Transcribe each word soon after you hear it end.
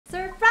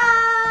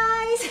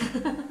Surprise!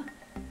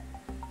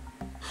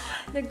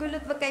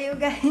 Nagulot ba kayo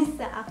guys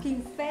sa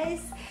aking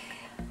face?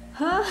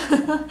 Huh?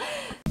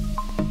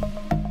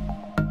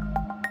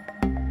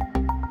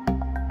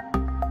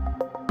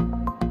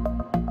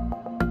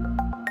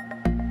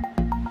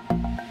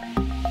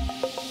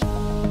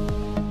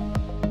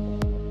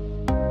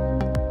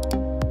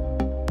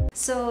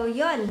 So,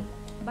 yon.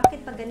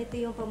 Bakit pa ganito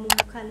yung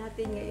pamumukha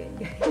natin ngayon,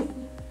 guys?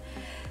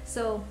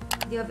 So,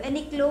 do you have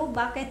any clue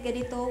bakit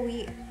ganito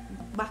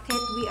bakit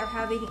we are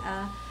having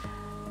a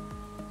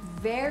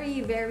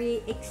very,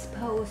 very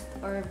exposed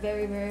or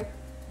very, very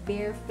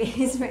bare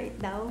face right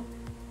now?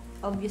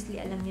 Obviously,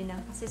 alam niyo na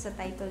kasi sa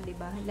title, di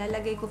ba?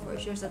 Lalagay ko for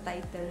sure sa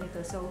title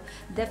nito. So,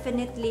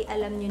 definitely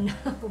alam niyo na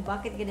kung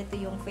bakit ganito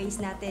yung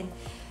face natin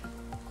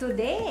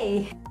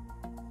today.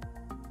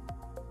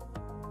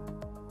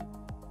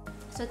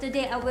 So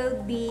today I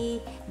will be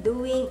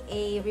doing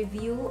a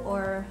review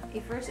or a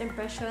first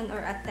impression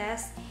or a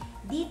test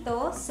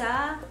dito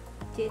sa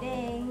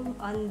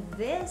on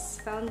this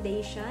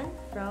foundation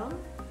from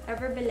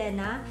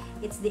Bilena.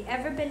 It's the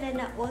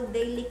Bilena All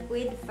Day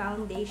Liquid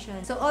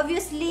Foundation. So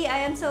obviously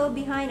I am so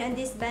behind on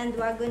this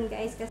bandwagon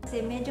guys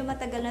kasi medyo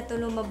matagal na to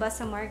lumabas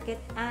sa market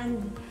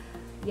and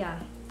yeah,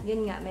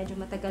 yun nga, medyo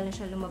matagal na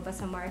siya lumabas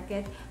sa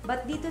market.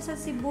 But dito sa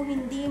Cebu,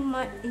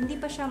 hindi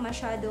pa siya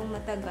masyadong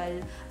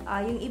matagal.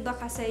 Yung iba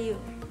kasi,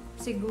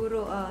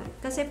 siguro,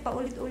 kasi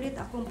paulit-ulit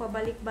akong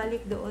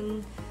pabalik-balik doon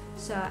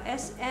sa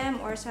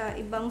SM or sa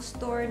ibang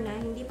store na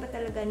hindi pa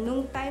talaga.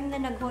 Nung time na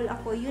nag-haul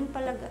ako, yun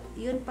pa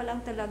lang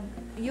talaga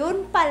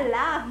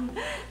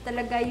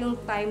yung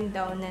time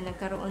down na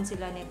nagkaroon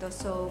sila nito.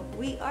 So,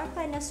 we are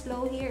kinda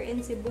slow here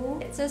in Cebu.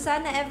 So,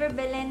 sana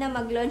Bilena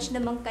mag-launch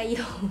naman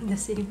kayo the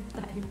same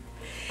time.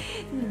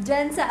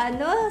 Diyan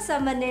sa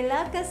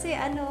Manila kasi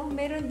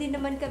meron din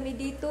naman kami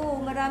dito.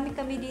 Marami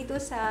kami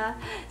dito sa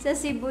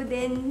Cebu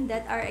din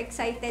that are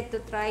excited to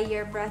try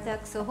your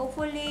product. So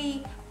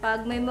hopefully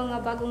pag may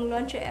mga bagong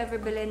launch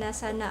Bilena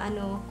sana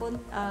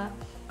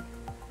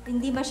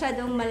hindi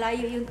masyadong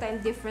malayo yung time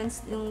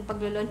difference yung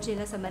paglo-launch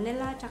nila sa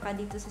Manila tsaka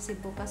dito sa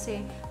Cebu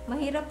kasi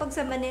mahirap pag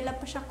sa Manila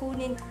pa siya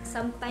kunin.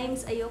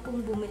 Sometimes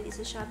ayokong bumili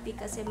sa Shopee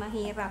kasi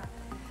mahirap.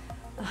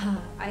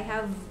 I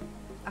have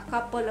a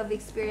couple of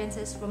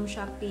experiences from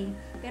Shopee.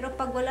 Pero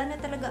pag wala na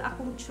talaga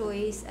akong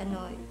choice,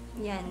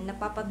 yan,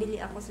 napapabili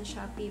ako sa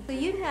Shopee. So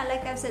yun nga,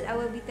 like I've said, I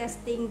will be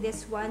testing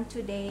this one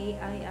today.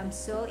 I am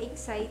so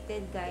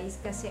excited guys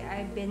kasi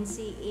I've been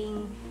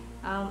seeing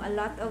a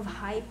lot of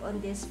hype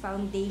on this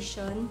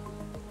foundation.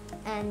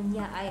 And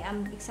yeah, I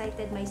am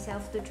excited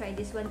myself to try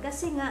this one.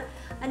 Kasi nga,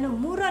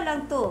 mura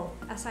lang to.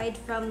 Aside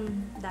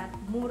from that,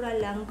 mura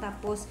lang.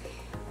 Tapos,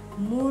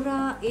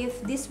 mura,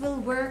 if this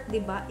will work,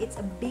 diba? It's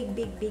a big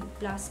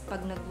plus pag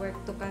nag-work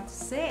to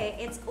kasi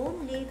it's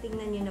only,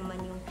 tingnan nyo naman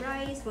yung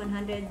price,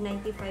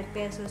 195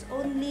 pesos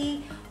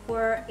only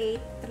for a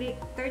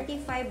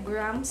 35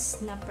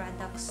 grams na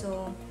product.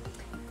 So,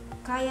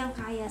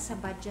 kayang-kaya sa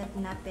budget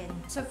natin.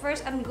 So,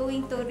 first, I'm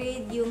going to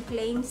read yung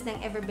claims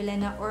ng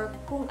Bilena or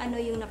kung ano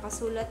yung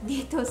nakasulat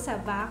dito sa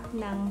back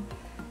ng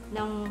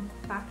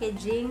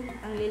packaging.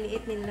 Ang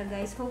liliit nila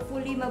guys.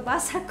 Hopefully,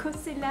 mabasa ko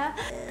sila.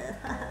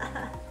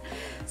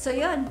 So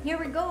yun, here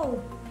we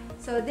go.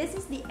 So this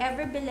is the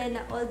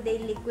Bilena All Day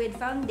Liquid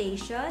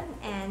Foundation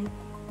and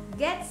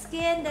get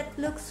skin that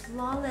looks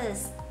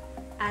flawless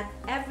at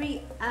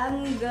every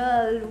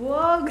angle.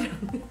 Wow!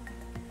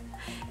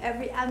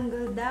 Every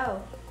angle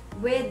daw.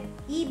 With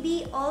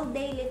EB All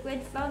Day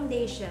Liquid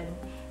Foundation.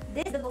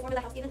 This is the goal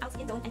formula of even out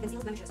skin tone and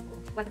conceals blemishes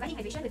while providing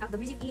hydration without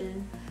the greasy feel.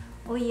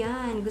 Oh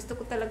yan, gusto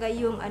ko talaga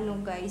yung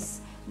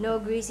guys,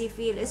 no greasy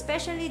feel.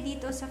 Especially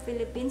dito sa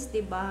Philippines,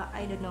 diba?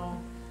 I don't know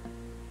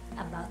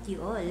about you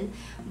all,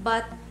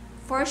 but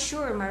for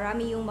sure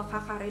marami yung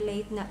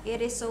makaka-relate na it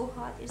is so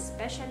hot,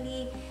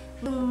 especially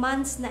yung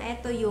months na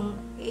ito, yung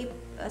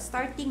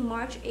starting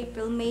March,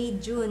 April, May,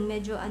 June,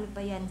 medyo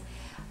pa yan,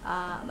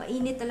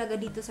 mainit talaga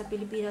dito sa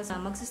Pilipinas.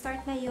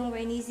 Magsa-start na yung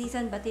rainy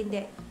season but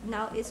hindi,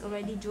 now it's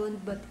already June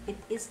but it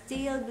is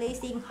still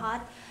blazing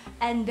hot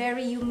and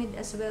very humid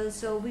as well.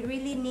 So we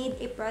really need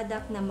a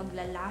product na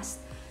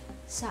maglalast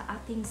sa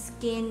ating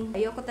skin.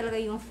 Ayoko talaga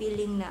yung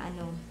feeling na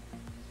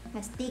na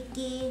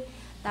sticky,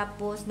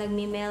 tapos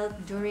nagme-melt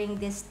during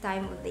this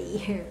time of the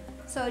year.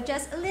 So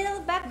just a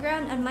little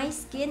background on my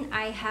skin.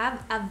 I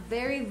have a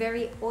very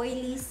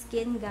oily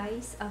skin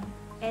guys.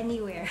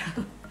 Anywhere.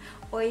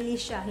 Oily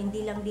siya,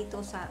 hindi lang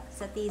dito sa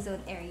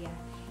T-zone area.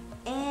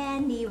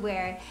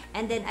 Anywhere.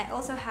 And then I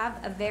also have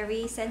a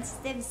very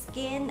sensitive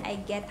skin. I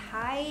get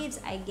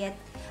hives, I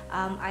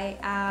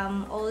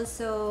am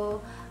also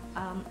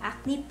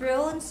acne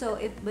prone. So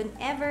if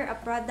whenever a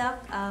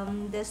product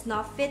does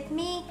not fit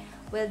me,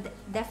 well,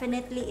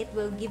 definitely it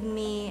will give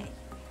me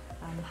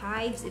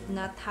hives, if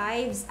not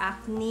hives,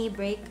 acne,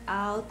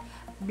 breakout,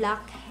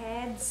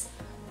 blackheads.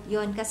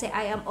 Yon, kasi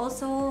I have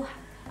also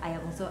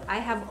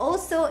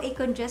a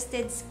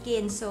congested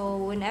skin. So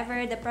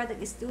whenever the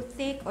product is too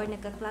thick or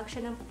nagka-clog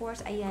siya ng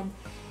pores, ayan,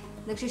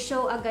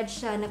 nagsishow agad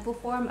siya,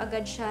 nagpo-form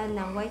agad siya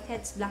ng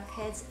whiteheads,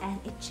 blackheads,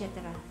 and etc.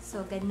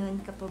 So,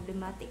 ganun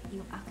ka-problematic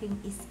yung aking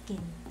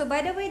skin. So,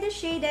 by the way, the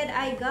shade that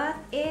I got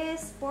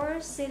is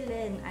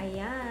porcelain.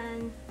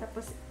 Ayan.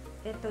 Tapos,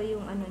 ito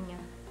yung ano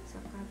niya.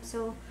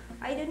 So,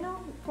 I don't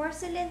know,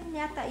 porcelain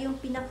yata yung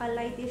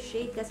pinaka-lightest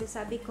shade kasi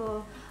sabi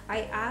ko,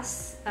 I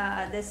asked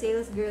the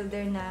sales girl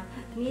there na,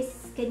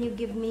 Miss, can you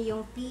give me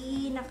yung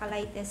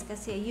pinaka-lightest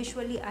kasi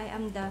usually I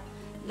am the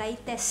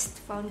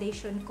lightest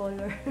foundation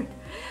color.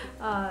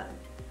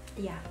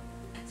 Yeah.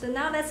 So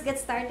now let's get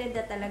started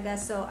na talaga.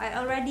 So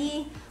I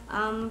already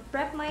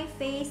prepped my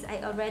face.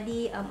 I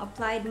already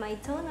applied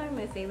my toner,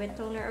 my favorite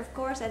toner of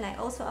course, and I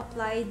also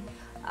applied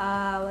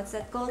what's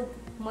that called?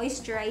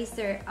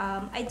 Moisturizer.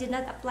 I did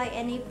not apply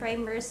any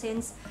primer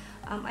since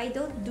I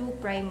don't do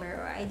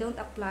primer or I don't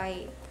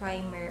apply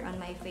primer on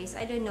my face.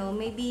 I don't know,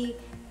 maybe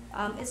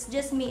it's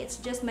just me, it's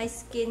just my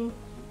skin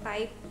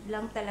type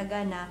lang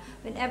talaga na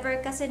whenever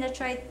kasi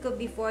na-try ko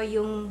before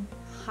yung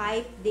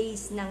hype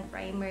days ng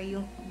primer,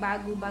 yung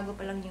bago-bago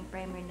pa lang yung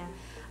primer na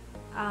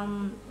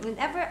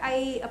whenever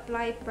I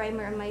apply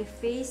primer on my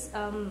face,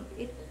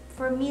 it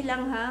for me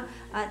lang ha,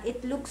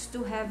 it looks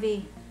too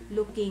heavy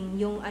looking,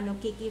 yung ano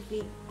cakey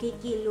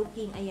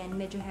looking, ayan,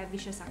 medyo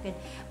heavy siya sa akin.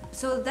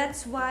 So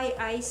that's why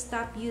I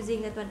stopped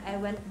using that one. I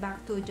went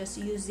back to just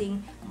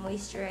using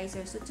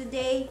moisturizer. So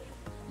today,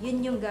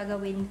 yun yung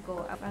gagawin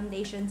ko. A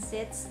foundation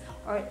sits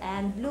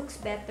and looks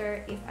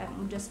better if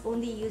I'm just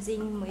only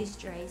using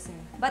moisturizer.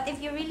 But if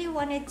you really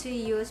wanted to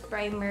use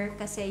primer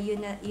kasi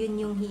yun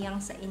yung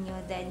hiyang sa inyo,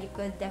 then you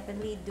could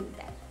definitely do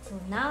that. So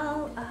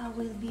now,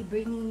 we'll be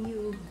bringing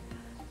you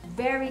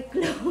very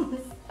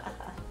close.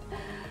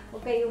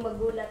 Huwag kayong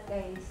magulat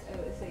guys.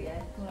 So yan,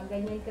 mga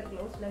ganyan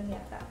ka-close lang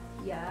yata.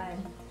 Yan.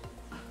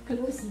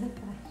 Close na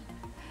tayo.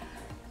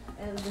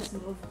 I'll just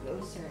move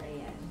closer.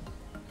 Ayan.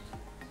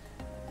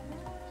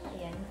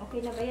 Ayan.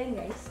 Okay na ba yan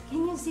guys?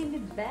 Can you see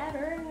me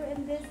better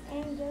in this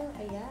angle?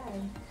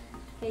 Ayan.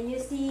 Can you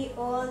see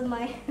all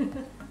my...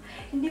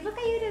 Hindi ba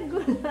kayo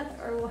nagulat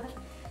or what?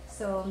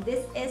 So,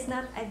 this is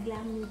not a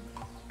glam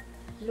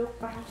look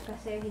pa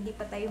kasi hindi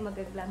pa tayo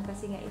magaglam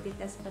kasi nga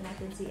i-test pa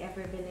natin si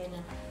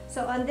Bilena.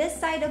 So on this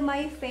side of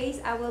my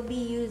face, I will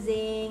be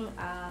using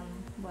a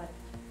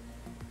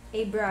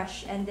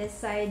brush, and this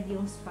side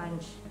yung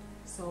sponge.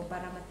 So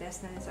para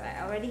ma-test natin. So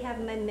I already have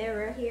my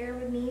mirror here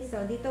with me.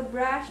 So dito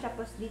brush,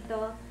 tapos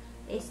dito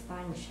a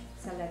sponge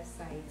sa left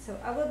side. So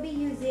I will be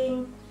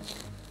using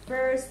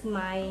first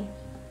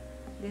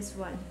this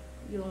one,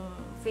 yung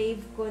fave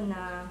ko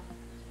na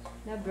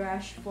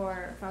brush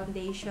for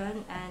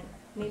foundation, and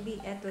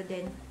maybe eto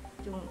din,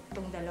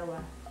 itong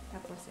dalawa.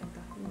 Tapos ito,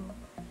 yung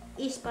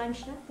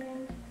i-sponge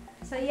natin.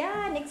 So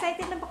yan,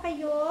 excited na ba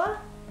kayo?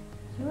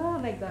 Oh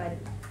my god.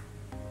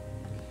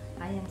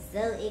 I am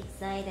so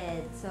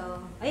excited. So,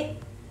 ay!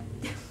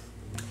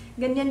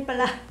 Ganyan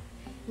pala.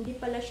 Hindi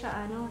pala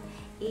siya,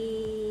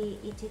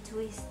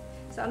 i-twist.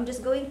 So, I'm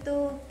just going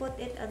to put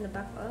it on the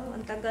back. Oh,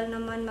 ang tagal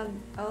naman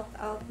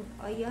mag-out.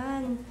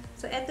 Ayan.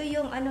 So, eto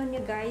yung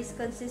niya guys,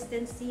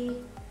 consistency.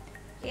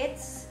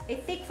 It's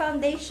a thick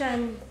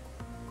foundation.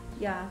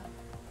 Yeah,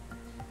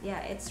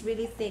 it's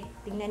really thick.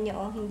 Tingnan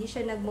niyo, hindi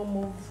siya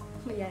nagmo-move.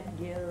 Ayan,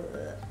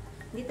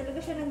 hindi talaga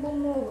siya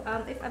nagmo-move.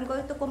 If I'm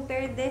going to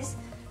compare this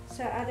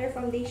sa other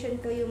foundation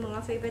ko, yung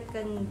mga favorite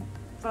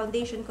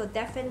foundation ko,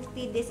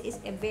 definitely this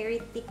is a very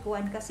thick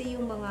one. Kasi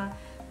yung mga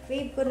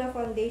fave ko na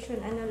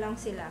foundation,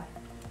 lang sila.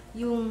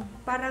 Yung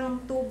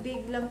parang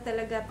tubig lang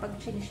talaga pag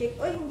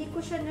shake. Oy, hindi ko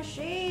siya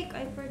na-shake.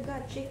 I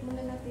forgot. Shake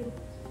muna natin.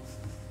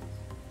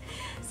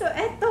 So,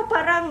 eto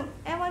parang,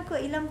 ewan ko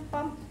ilang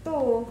pump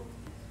to.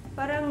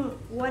 Parang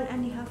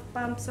 1.5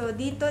 pump. So,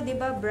 dito, di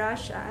ba,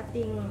 brush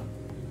ating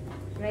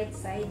right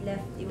side,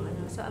 left yung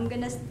So, I'm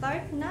gonna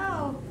start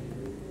now.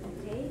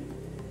 Okay?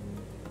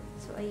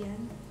 So,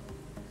 ayan.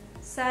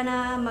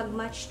 Sana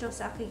mag-match to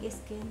sa aking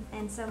skin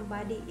and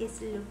somebody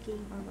is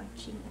looking or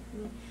watching at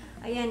me.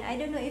 Ayan, I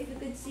don't know if you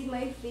could see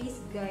my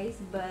face,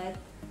 guys, but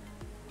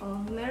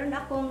meron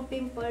akong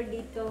pimple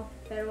dito,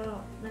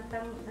 pero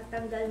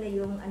natanggal na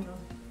yung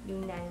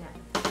yung nana.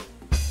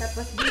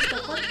 Tapos dito,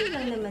 konti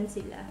lang naman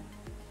sila.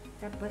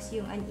 Tapos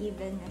yung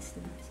unevenness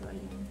na. So,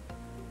 ayan.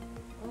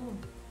 Oh,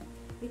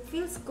 it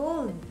feels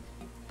cold.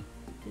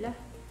 Hala.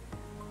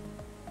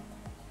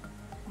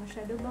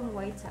 Masyado bang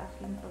white sa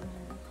akin pag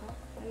mukha?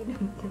 I don't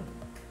know.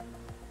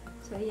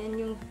 So, ayan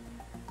yung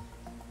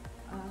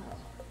oh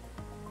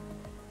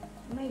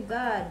my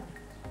god.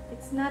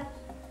 It's not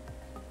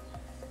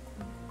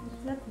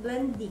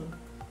blending.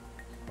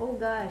 Oh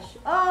gosh.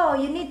 Oh,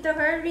 you need to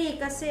hurry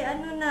kasi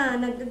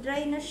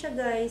nagda-dry na siya,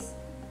 guys.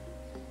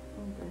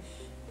 Oh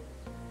gosh.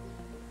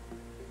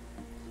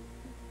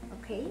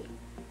 Okay.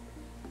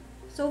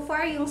 So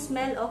far, yung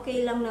smell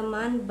okay lang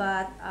naman,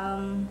 but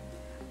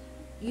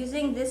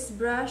using this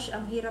brush,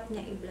 ang hirap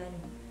niya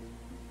i-blend.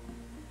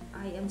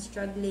 I am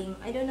struggling.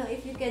 I don't know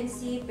if you can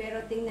see,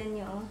 pero tingnan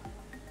niyo,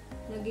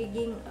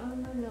 nagiging,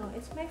 no.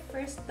 It's my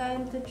first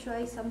time to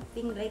try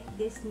something like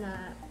this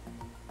na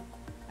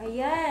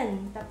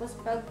ayan. Tapos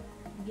pag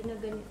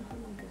ginaganito, oh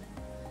my god.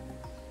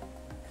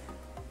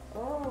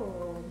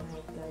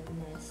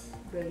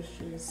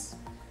 brushes.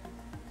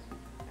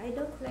 I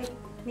don't like,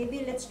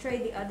 maybe let's try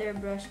the other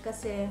brush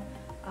kasi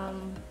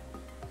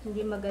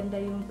hindi maganda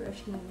yung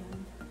brush na yan.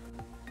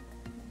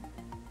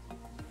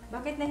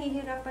 Bakit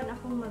nahihirapan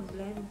akong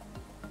mag-blend?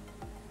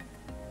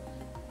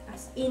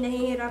 As in,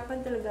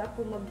 nahihirapan talaga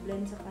ako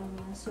mag-blend sa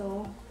kanya.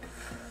 So,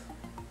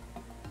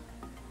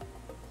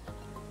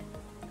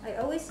 I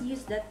always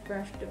use that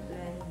brush to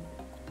blend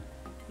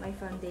my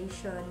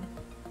foundation.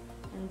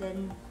 And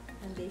then,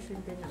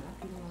 foundation din ang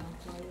aking mga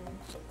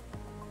client.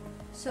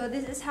 So,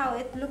 this is how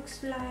it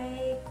looks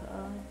like.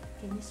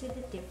 Can you see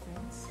the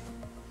difference?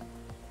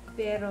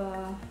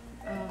 Pero,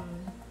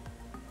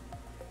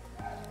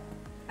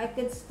 I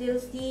could still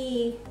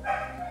see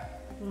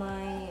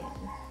my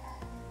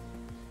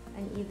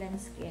uneven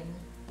skin.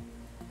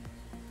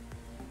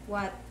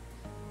 What?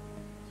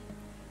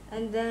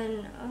 And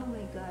then, oh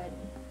my god.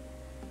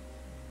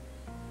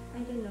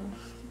 I don't know.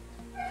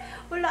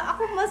 Wala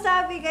akong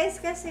masabi guys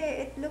kasi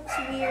it looks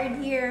weird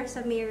here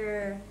sa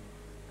mirror.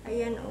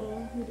 Ayan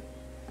oh.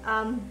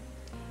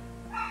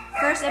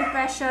 First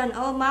impression.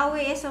 Oh,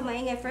 Maui is so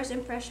maingay. First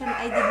impression,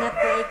 I did not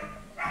like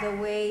the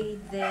way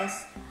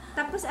this.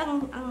 Tapos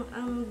ang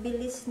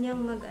bilis niyang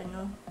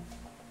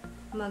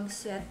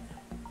mag-set.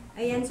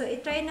 Ayan, so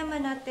i-try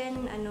naman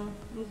natin I'm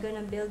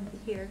gonna build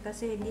here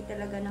kasi hindi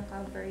talaga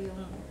na-cover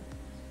yung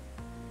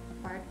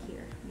part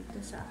here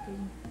dito sa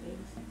aking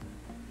face.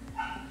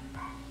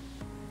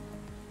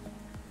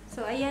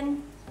 So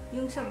ayan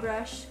yung sa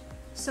brush.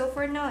 So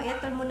for now,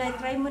 ito muna,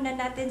 try muna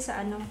natin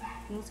sa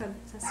yung sa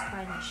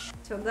sponge.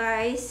 So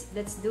guys,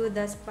 let's do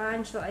the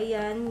sponge. So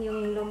ayan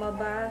yung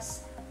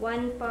lumabas,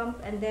 one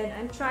pump, and then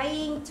I'm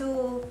trying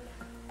to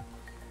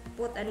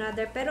put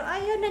another, pero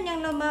ayaw na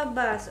niyang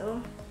lumabas.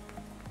 Oh,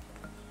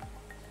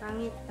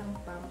 pangit ng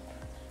pump.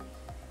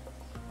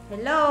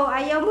 Hello,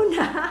 ayaw mo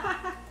na.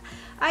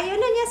 Ayaw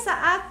na niya sa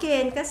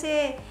akin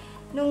kasi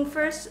nung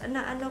first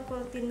ko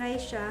tinay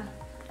siya,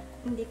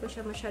 hindi ko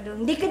siya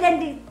masyadong, hindi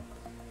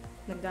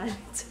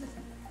nagalit.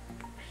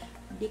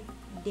 Hindi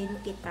din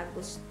kita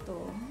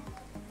gusto.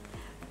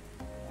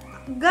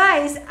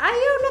 Guys,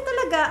 ayaw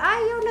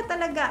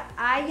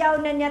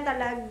na niya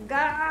talaga.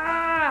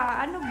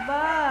 Ano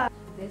ba?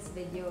 This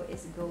video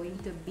is going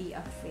to be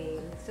a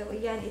fail. So,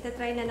 ayan,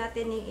 itatry na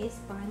natin yung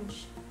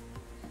sponge.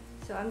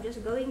 So, I'm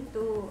just going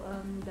to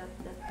dot.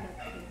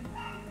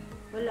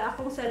 Wala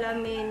akong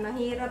salamin.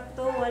 Mahirap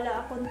to.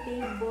 Wala akong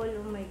table.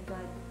 Oh my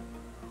God.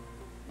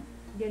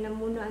 Diyan na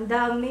muna. Ang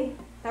dami.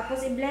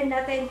 Tapos, i-blend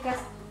natin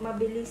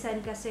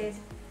mabilisan kasi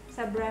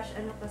sa brush,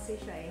 kasi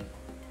siya eh.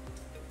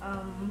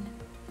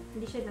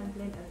 Hindi siya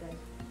nag-blend agad.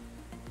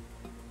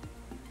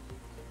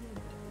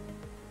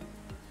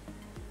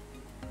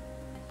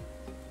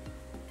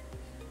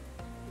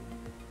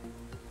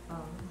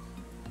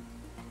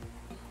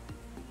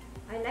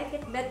 I like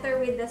it better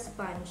with the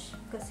sponge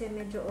kasi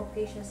medyo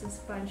okay siya sa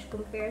sponge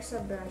compare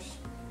sa brush.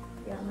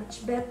 Yeah,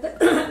 much better.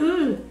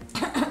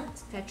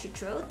 Scratchy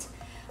throat.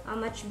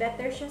 Much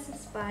better siya sa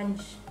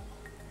sponge,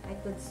 I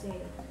could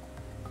say.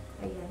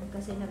 Ayan,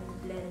 kasi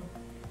nag-blend.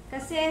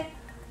 Kasi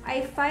I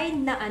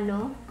find na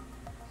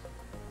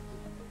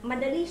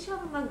madali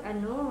siyang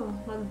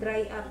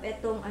mag-dry up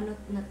etong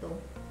na to,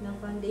 ng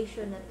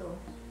foundation na to.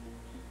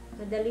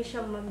 Madali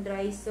siyang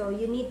mag-dry, so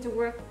you need to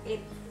work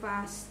it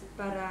fast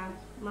para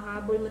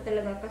mahabol mo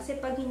talaga.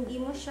 Kasi pag hindi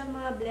mo siya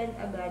ma-blend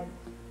agad,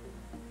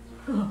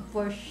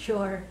 for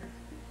sure,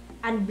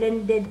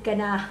 unblended ka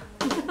na.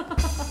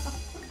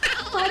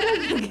 Parang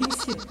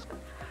nagisip.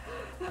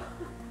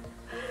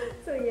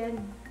 So, yan.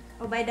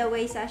 Oh, by the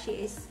way,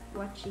 Sashi is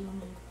watching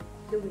me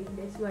doing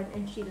this one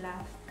and she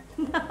laughed.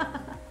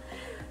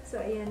 So,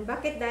 ayan.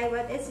 Bakit, Dai?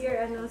 What is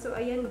your So,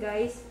 ayan,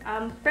 guys.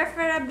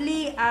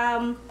 Preferably,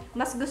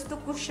 mas gusto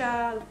ko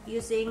siya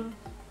using,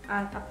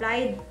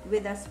 applied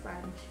with a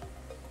sponge.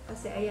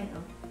 Kasi, ayan,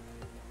 oh.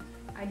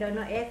 I don't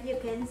know if you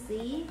can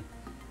see.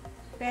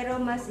 Pero,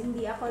 mas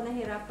hindi ako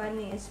nahirapan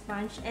ni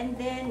sponge. And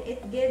then,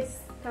 it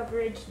gives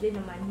coverage din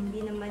naman.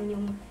 Hindi naman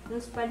yung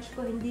sponge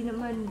ko, hindi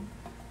naman,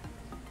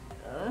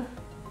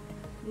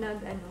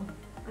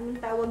 anong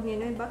tawag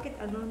niya nun? Bakit,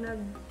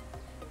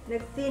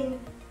 nag-thin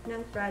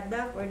ng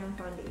product or ng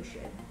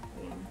foundation.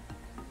 Ayan.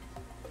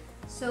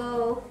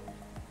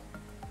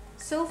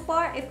 So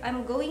far, if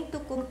I'm going to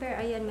compare,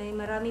 ayan, may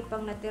marami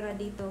pang natira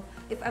dito.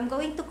 If I'm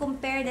going to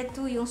compare the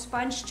two, yung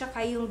sponge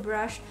tsaka yung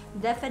brush,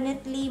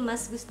 definitely,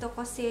 mas gusto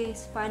ko si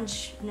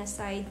sponge na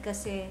side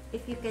kasi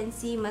if you can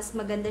see, mas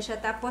maganda siya.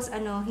 Tapos,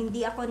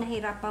 hindi ako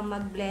nahirapang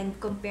mag-blend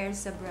compare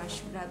sa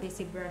brush. Grabe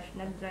si brush,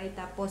 nag-dry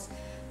tapos,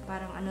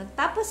 parang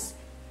tapos,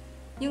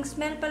 yung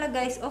smell pala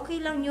guys,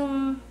 okay lang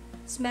yung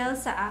smell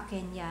sa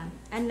akin, yeah.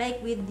 Unlike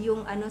with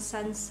yung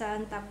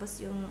sansan, tapos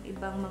yung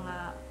ibang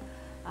mga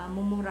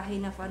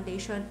mumurahin na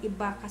foundation,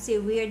 iba kasi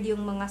weird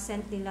yung mga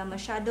scent nila,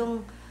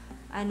 masyadong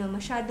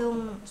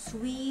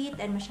sweet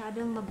and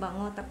masyadong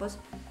mabango. Tapos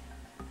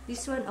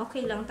this one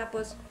okay lang,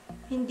 tapos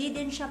hindi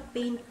din siya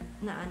paint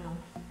na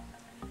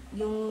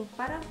yung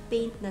parang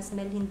paint na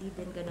smell, hindi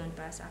din ganoon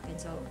para sa akin.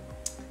 So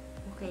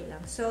okay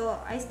lang.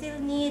 So, I still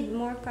need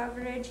more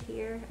coverage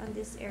here on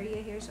this area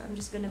here. So, I'm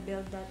just gonna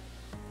build that.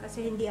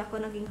 Kasi hindi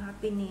ako naging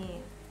happy ni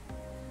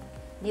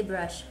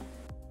brush.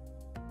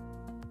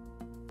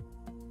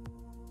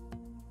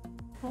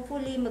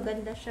 Hopefully,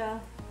 maganda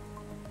siya.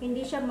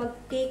 Hindi siya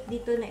mag-take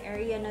dito na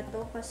area na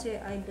to kasi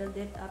I build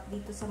it up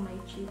dito sa my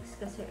cheeks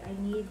kasi I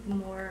need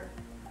more.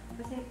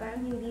 Kasi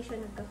parang hindi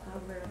siya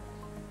nagka-cover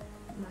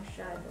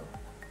masyado.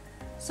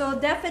 So,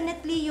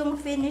 definitely yung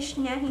finish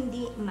niya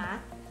hindi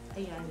matte.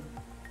 Ayan.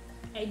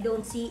 I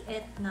don't see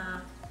it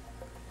na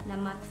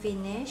matte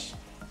finish.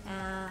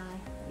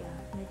 Yeah,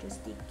 medyo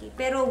sticky.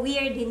 Pero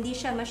weird, hindi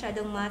siya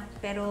masyadong matte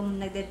pero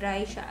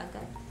nagda-dry siya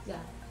agad.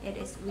 Yeah,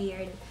 it is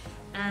weird.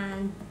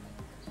 And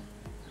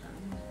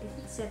is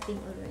it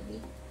setting already?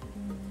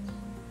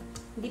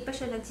 Hindi pa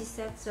siya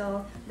nagsiset.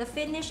 So, the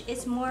finish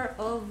is more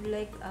of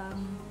like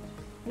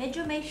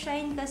medyo may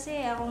shine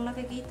kasi akong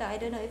nakikita. I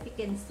don't know if you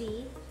can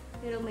see.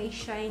 Pero may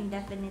shine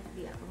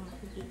definitely akong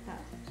nakikita.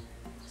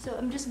 So,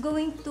 I'm just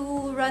going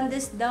to run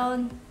this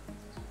down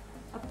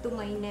up to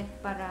my neck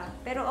para...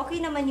 Pero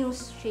okay naman yung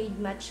shade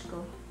match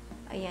ko.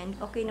 Ayan,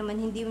 okay naman.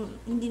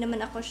 Hindi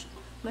naman ako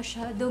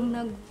masyadong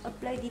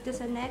nag-apply dito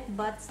sa neck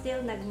but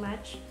still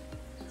nag-match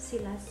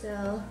sila.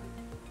 So,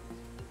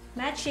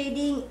 matte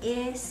shading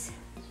is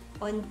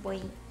on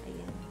point.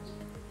 Ayan.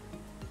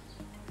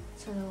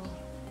 So,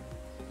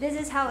 this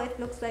is how it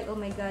looks like. Oh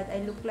my god,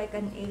 I look like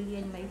an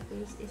alien. My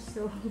face is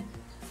so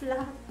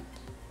flat.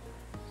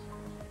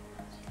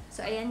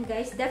 So, ayan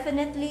guys.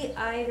 Definitely,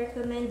 I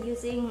recommend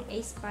using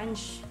a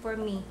sponge for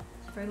me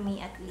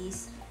at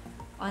least,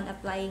 on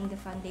applying the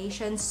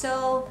foundation.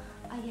 So,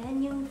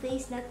 ayan yung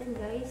face natin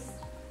guys.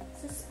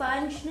 Sa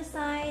sponge na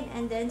side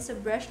and then sa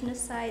brush na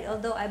side.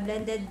 Although, I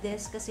blended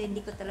this kasi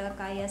hindi ko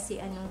talaga kaya si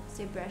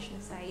brush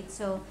na side.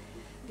 So,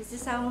 this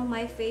is how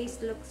my face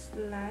looks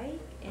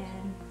like.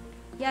 And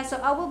yeah, so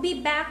I will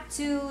be back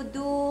to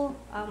do,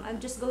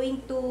 I'm just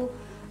going to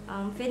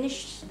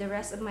finish the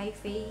rest of my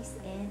face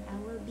and I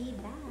will be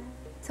back.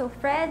 So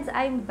friends,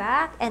 I'm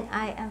back and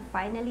I am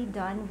finally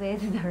done with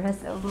the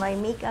rest of my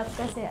makeup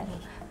kasi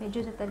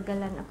medyo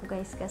natagalan ako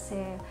guys kasi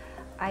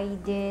I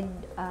did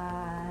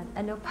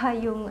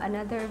yung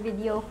another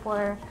video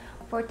for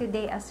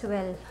today as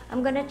well.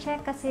 I'm gonna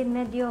check kasi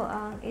medyo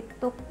it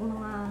took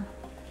mga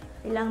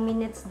ilang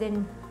minutes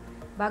din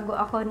bago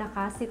ako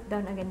naka-sit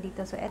down agad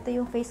dito. So, ito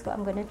yung face ko.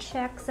 I'm gonna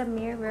check sa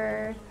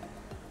mirror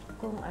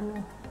kung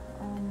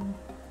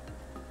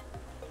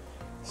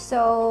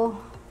so,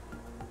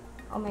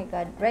 oh my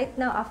god. Right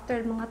now, after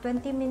mga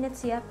 20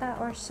 minutes yata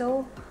or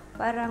so,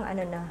 parang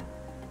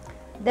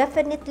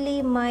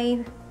definitely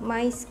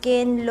my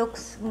skin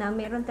looks na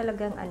meron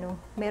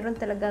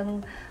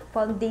talagang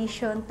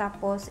foundation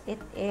tapos it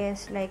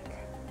is like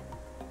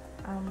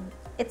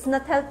it's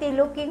not healthy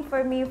looking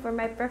for me, for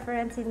my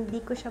preference.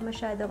 Hindi ko siya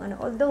masyadong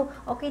although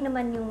okay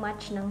naman yung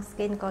match ng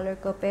skin color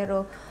ko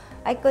pero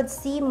I could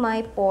see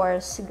my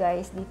pores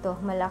guys dito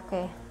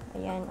malaki.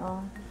 Ayan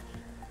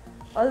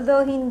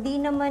although hindi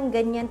naman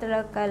ganyan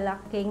talaga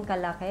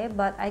kalaki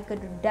but I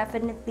could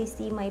definitely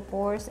see my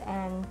pores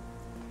and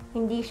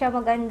hindi siya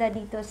maganda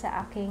dito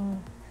sa aking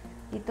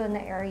dito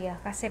na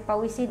area kasi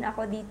pawisin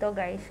ako dito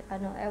guys.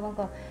 Ewan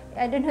ko,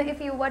 I don't know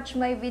if you watch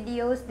my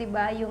videos,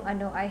 diba, yung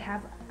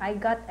I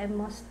got a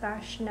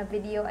mustache na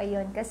video.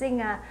 Ayun, kasi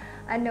nga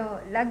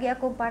lagi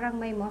ako parang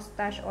may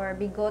mustache or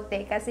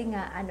bigote kasi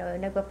nga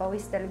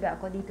nagpapawis talaga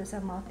ako dito sa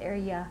mouth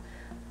area.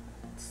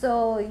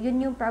 So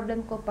yun yung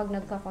problem ko pag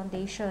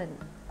nagka-foundation.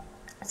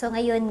 So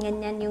ngayon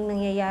ganyan yung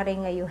nangyayari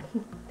ngayon.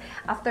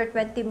 After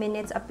 20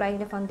 minutes applying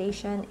the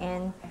foundation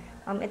and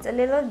it's a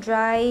little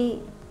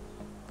dry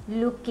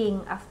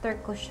looking after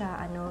ko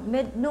siya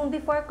nung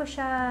before ko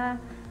siya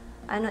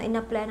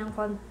in-apply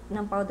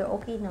ng powder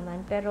okay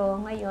naman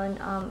pero ngayon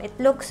it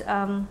looks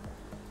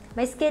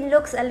my skin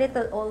looks a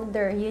little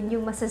older, yun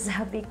yung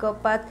masasabi ko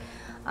but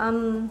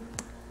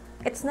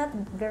it's not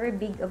very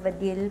big of a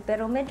deal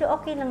pero medyo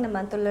okay lang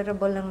naman,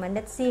 tolerable lang naman.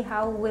 Let's see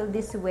how will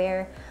this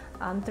wear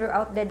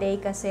throughout the day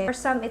kasi for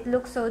some it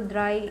looks so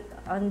dry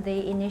on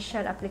the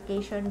initial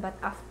application but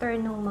after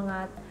nung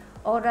mga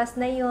oras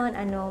na yun,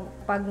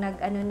 pag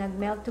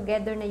nag-melt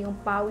together na yung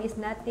pawis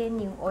natin,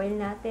 yung oil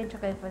natin,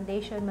 tsaka yung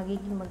foundation,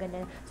 magiging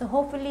maganda. So,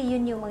 hopefully,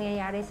 yun yung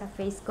mangyayari sa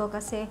face ko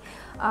kasi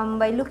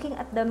by looking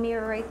at the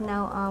mirror right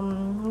now,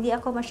 hindi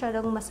ako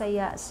masyadong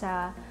masaya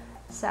sa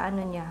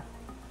niya,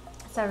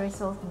 sa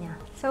result niya.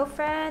 So,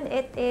 friend,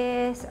 it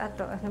is,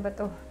 ano ba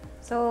to?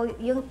 So,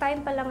 yung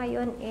time pala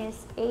ngayon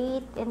is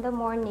 8 in the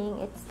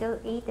morning. It's still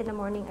 8 in the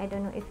morning. I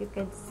don't know if you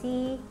can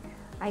see.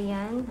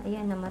 Ayan,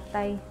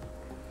 namatay.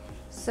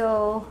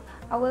 So,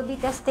 I will be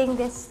testing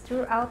this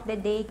throughout the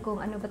day kung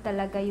ano ba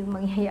talaga yung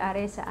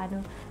mangyayari sa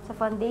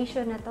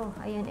foundation na to.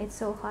 Ayan, it's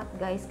so hot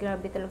guys.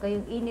 Grabe talaga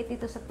yung init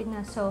dito sa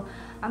Pinas. So,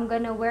 I'm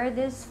gonna wear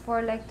this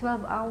for like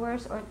 12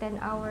 hours or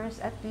 10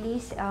 hours at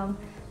least.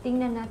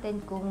 Tingnan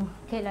natin kung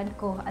kailan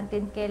ko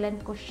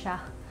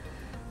siya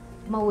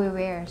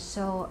mawe-wear.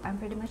 So, I'm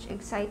pretty much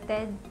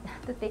excited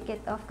to take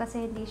it off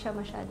kasi hindi siya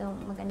masyadong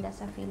maganda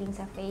sa feeling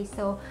sa face.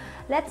 So,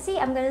 let's see.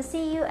 I'm gonna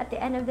see you at the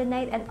end of the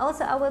night. And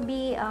also, I will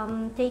be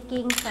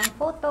taking some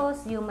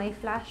photos. Yung may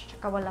flash,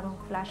 tsaka walang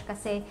flash.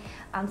 Kasi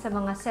sa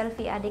mga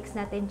selfie addicts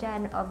natin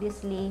dyan,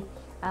 obviously,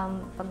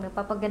 pag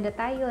nagpapaganda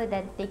tayo,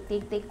 then take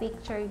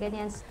picture,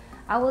 ganyan.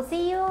 I will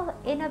see you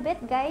in a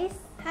bit, guys.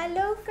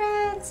 Hello,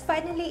 friends!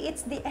 Finally,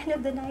 it's the end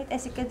of the night.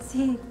 As you can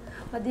see,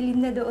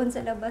 madilim na doon sa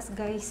labas,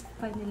 guys.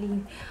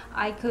 Finally,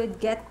 I could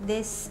get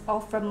this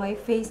off from my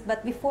face.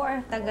 But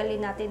before,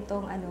 tanggalin natin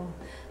tong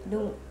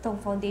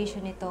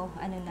foundation nito,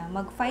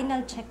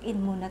 mag-final check-in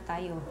muna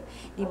tayo.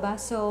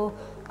 Diba? So,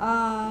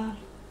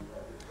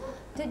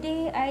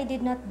 today, I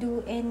did not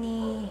do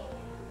any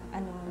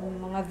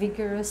mga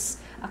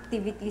vigorous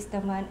activities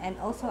naman, and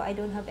also I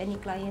don't have any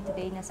client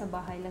today, nasa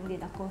bahay lang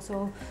din ako. So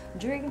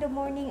during the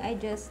morning I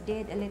just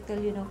did a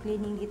little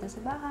cleaning dito sa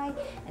bahay,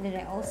 and then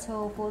I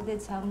also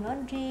folded some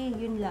laundry,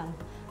 yun lang,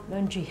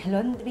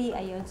 laundry,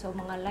 ayun. So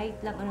mga light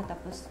lang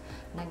tapos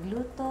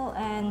nagluto,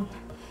 and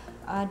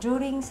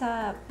during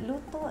sa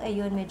luto,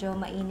 ayun, medyo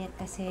mainit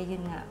kasi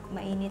yun nga,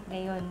 mainit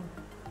ngayon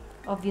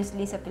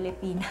obviously sa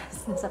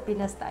Pilipinas. Sa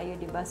Pinas tayo,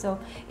 diba? So,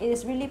 it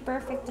is really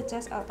perfect to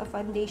test out a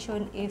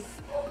foundation if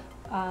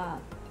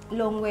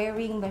long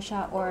wearing ba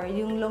siya, or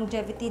yung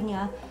longevity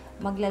niya,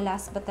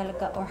 maglalast ba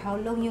talaga, or how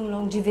long yung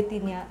longevity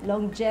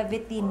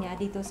niya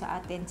dito sa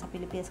atin sa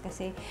Pilipinas,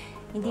 kasi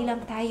hindi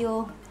lang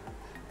tayo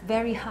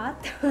very hot.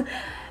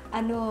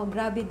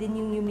 Grabe din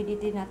yung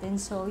humidity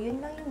natin. So, yun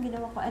lang yung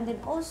ginawa ko. And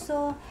then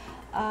also,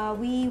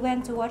 we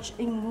went to watch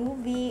a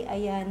movie.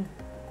 Ayan,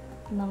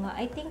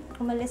 I think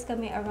umalis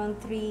kami around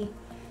 3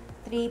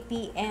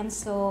 p.m.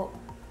 So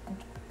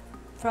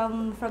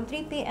from 3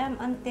 p.m.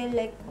 until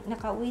like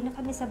nakauwi na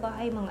kami sa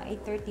bahay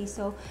mga 8:30.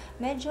 So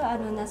medyo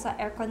nasa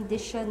air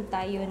condition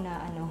tayo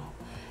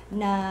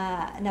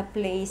na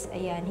place.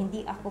 Ayan,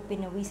 hindi ako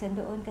pinawisan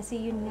doon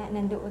kasi yun nga,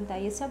 nandoon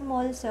tayo sa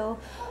mall. So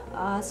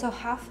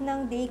half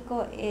ng day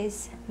ko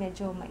is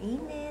medyo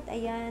mainit,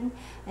 ayan,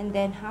 and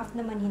then half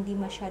naman hindi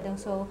masyadong.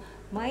 So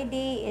my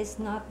day is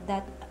not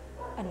that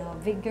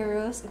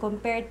vigorous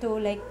compared to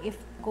like if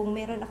kung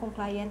meron akong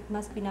client,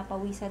 mas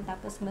pinapawisan,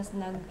 tapos mas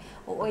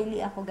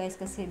nag-oily ako, guys,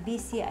 kasi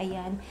busy.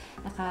 Ayan,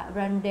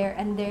 naka-run there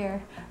and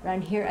there,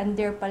 run here and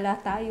there pala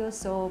tayo.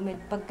 So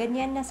pag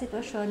ganyan na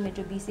sitwasyon,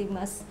 medyo busy,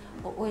 mas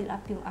oil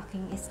up yung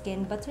aking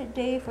skin. But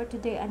for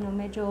today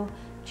medyo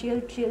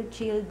chill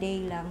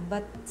day lang,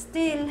 but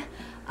still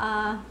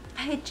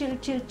kahit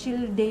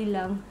chill day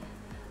lang,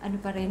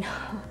 pa rin,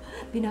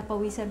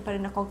 pinapawisan pa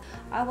rin ako.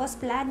 I was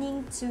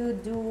planning to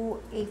do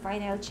a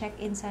final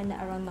check-in sana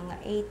around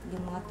mga 8,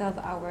 yung mga 12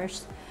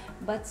 hours.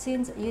 But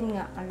since, yun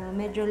nga,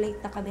 medyo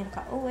late na kami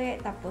nakauwi,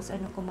 tapos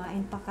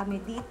kumain pa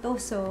kami dito.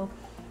 So,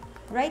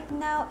 right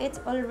now, it's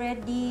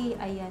already,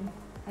 ayan,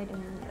 I don't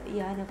know,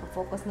 ayan,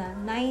 nagpo-focus na,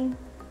 9,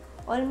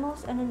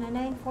 almost,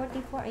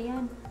 9:44,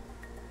 ayan.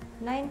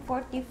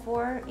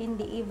 9:44 in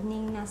the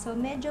evening na. So,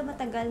 medyo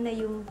matagal na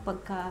yung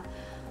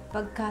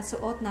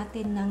pagkasuot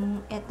natin ng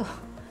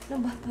ano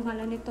ba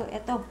pangalan nito?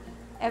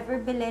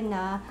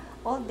 Bilena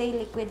All Day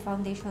Liquid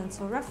Foundation.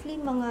 So, roughly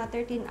mga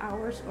 13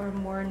 hours or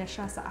more na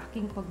siya sa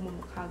aking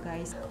pagmumukha,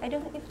 guys. I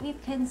don't know if you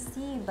can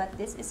see, but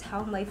this is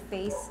how my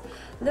face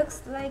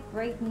looks like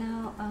right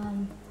now.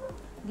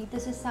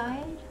 Dito sa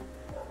side,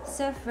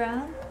 sa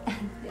front,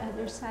 and the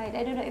other side.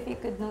 I don't know if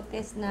you could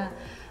notice na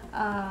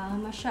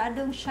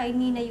masyadong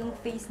shiny na yung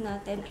face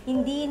natin.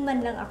 Hindi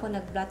man lang ako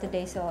nag-blot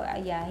today. So,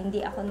 yeah,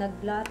 hindi ako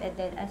nag-blot. And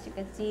then, as you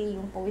can see,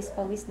 yung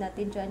pawis-pawis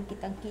natin dyan,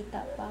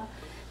 kitang-kita pa.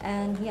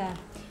 And, yeah,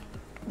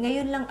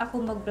 ngayon lang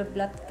ako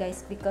mag-blot,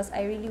 guys, because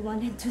I really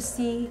wanted to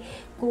see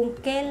kung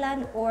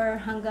kailan or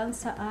hanggang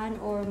saan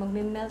or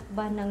magme-melt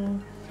ba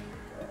ng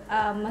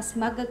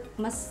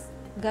mas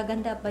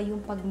gaganda ba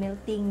yung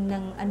pag-melting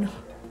ng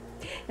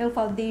yung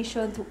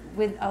foundation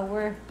with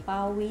our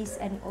pawis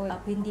and oil.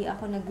 Hindi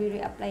ako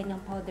nagre-reapply ng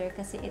powder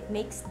kasi it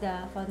makes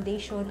the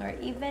foundation or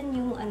even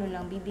yung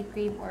BB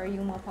cream or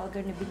yung mga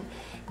powder na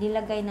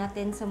nilagay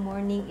natin sa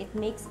morning, it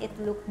makes it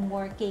look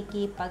more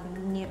cakey pag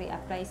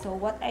ni-reapply. So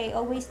what I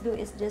always do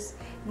is just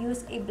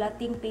use a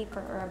blotting paper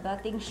or a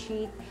blotting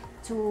sheet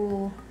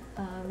to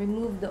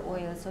remove the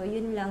oil. So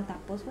yun lang,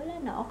 tapos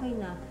wala na, okay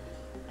na.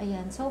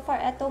 Ayan, so far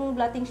etong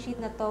blotting sheet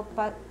na to,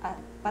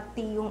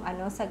 pati yung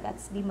sa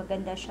Gatsby,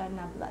 maganda siya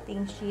na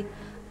blotting sheet.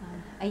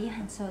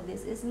 Ayan, so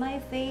this is my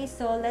face.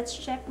 So let's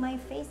check my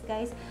face,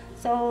 guys.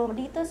 So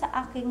dito sa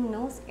aking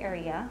nose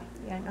area,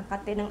 yan, ang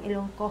kate ng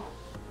ilong ko,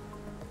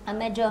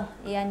 medyo,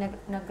 yan,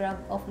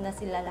 nag-grab off na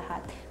sila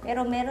lahat.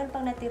 Pero meron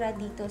pang natira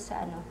dito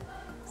sa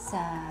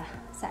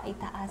sa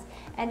itaas.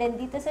 And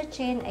then dito sa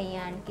chin,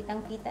 ayan,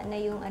 kitang-kita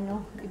na yung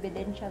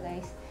ebidensya,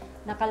 guys.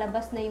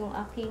 Nakalabas na yung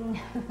aking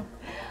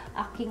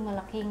aking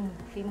malaking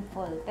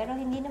pimple. Pero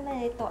hindi naman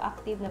ito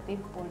active na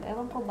pimple.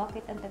 Ewan ko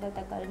bakit ang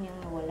tagal-tagal niyang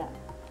nawala.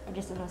 I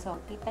just don't know. So,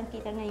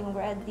 kitang-kita na yung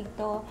red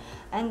dito.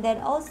 And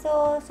then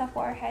also, sa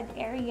forehead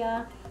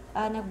area,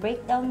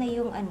 nag-breakdown na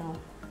yung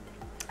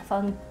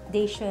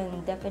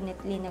foundation,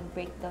 definitely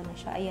nag-breakdown na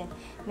siya. Ayan,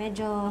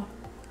 medyo,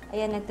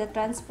 ayan,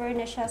 nagta-transfer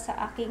na siya sa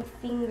aking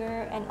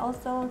finger. And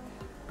also,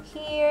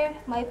 here,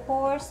 my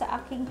pores sa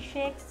aking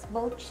cheeks,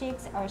 both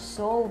cheeks are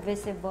so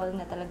visible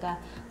na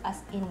talaga.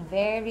 As in,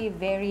 very,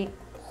 very,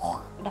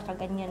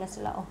 nakaganyan na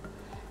sila, oh.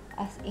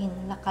 As in,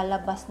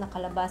 nakalabas.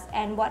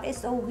 And what is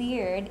so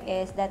weird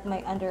is that my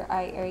under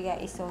eye area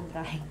is so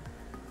dry.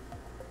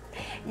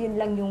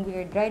 Yun lang yung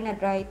weird. Dry na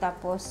dry,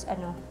 tapos,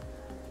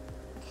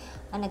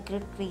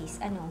 nag-crease,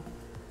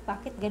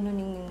 bakit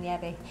ganun yung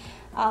nangyari?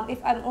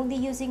 If I'm only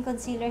using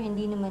concealer,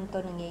 hindi naman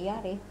to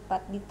nangyayari.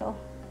 But dito,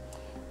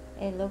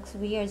 it looks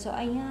weird. So,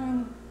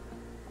 ayan.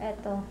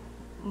 Eto.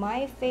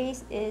 My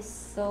face is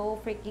so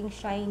freaking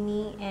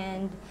shiny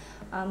and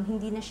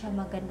hindi na siya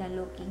maganda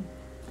looking.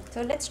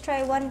 So, let's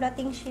try one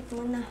blotting sheet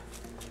muna.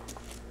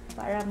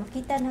 Para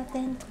makita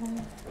natin kung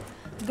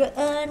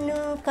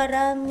gaano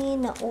karami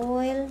na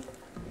oil.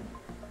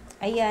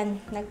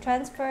 Ayan.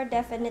 Nag-transfer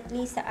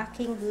definitely sa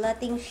aking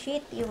blotting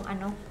sheet yung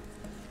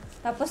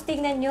Tapos,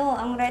 tingnan nyo,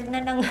 ang red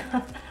na ng,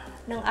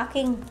 ng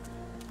aking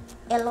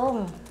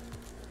elong.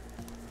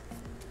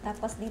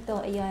 Tapos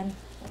dito, ayan,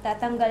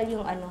 tatanggal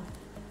yung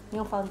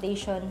yung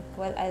foundation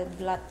while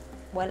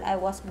I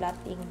was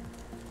blotting.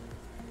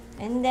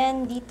 And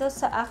then dito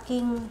sa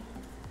aking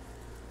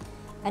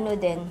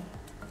anong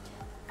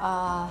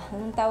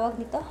tawag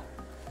nito?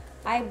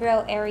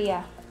 Eyebrow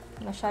area.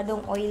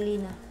 Masyadong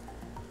oily na.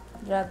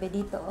 Grabe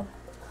dito, oh.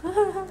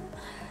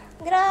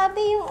 Grabe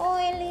yung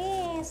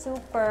oily,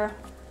 super.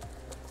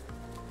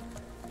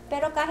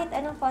 Pero kahit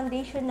anong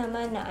foundation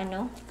naman na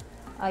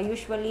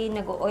usually,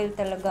 nag-oil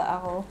talaga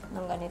ako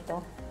ng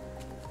ganito.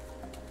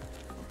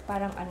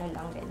 Parang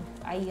lang din.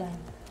 Ayan.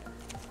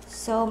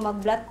 So,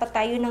 mag-blot pa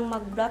tayo ng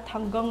mag-blot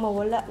hanggang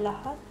mawala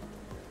lahat.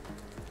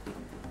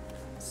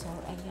 So,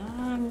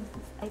 ayan.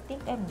 I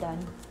think I'm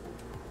done.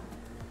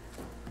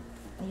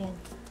 Ayan.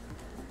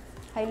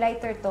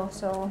 Highlighter to.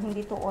 So,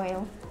 hindi to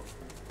oil.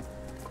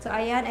 So,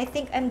 ayan. I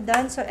think I'm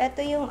done. So, eto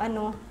yung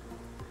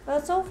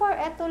well, so far,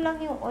 eto lang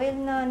yung oil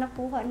na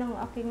nakuha ng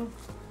aking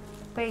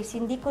face.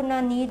 Hindi ko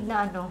na need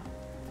na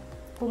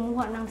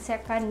kumuha ng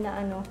second na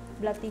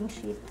blotting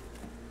sheet.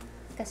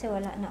 Kasi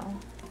wala na, oh.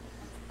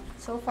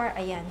 So far,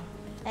 ayan.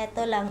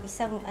 Ito lang,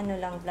 isang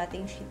lang,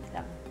 blotting sheet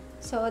lang.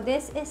 So,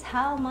 this is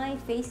how my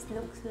face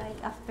looks like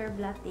after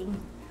blotting.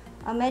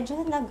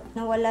 Medyo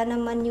nawala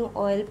naman yung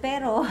oil,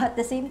 pero at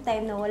the same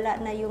time,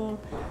 nawala na yung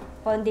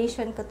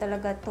foundation ko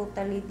talaga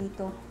totally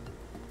dito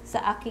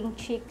sa aking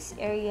cheeks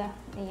area.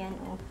 Ayan,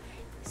 oh.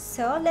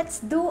 So, let's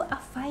do a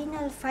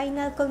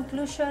final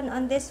conclusion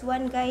on this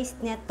one, guys.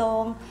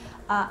 Netong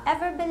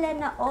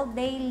Bilena All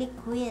Day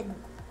Liquid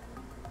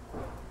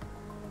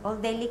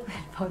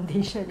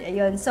Foundation.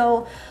 Ayun.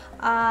 So,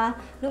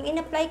 nung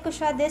in-apply ko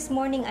siya this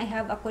morning, I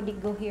have a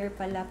Codigo here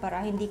pala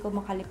para hindi ko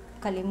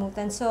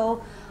makalimutan.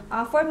 So,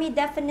 for me,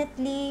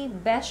 definitely,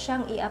 best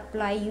siyang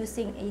i-apply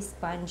using a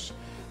sponge.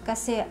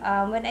 Kasi,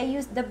 when I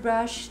use the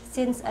brush,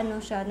 since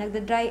siya,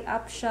 nagda-dry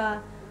up siya,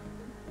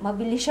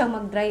 mabilis siyang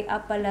mag-dry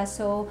up pala.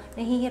 So,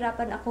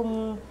 nahihirapan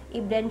akong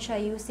i-blend siya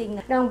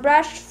using ng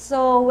brush.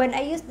 So, when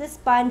I use the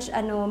sponge,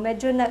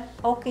 medyo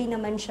okay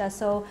naman siya.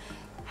 So,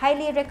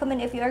 highly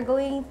recommend if you are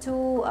going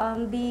to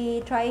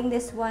be trying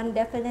this one,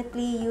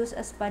 definitely use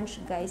a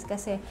sponge, guys.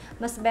 Kasi,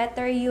 mas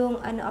better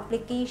yung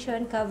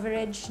application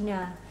coverage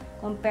niya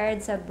compared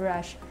sa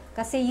brush.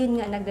 Kasi, yun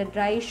nga,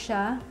 nagda-dry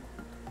siya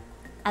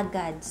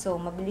agad. So,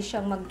 mabilis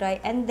siyang mag-dry.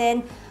 And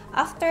then,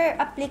 after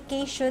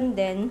application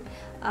then,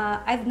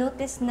 I've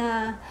noticed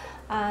na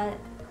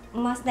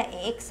mas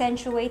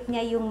na-accentuate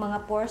niya yung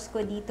mga pores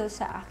ko dito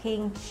sa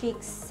aking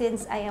cheeks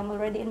since I am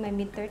already in my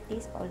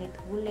mid-30s.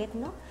 Paulit-ulit,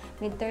 no?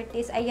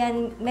 Mid-30s.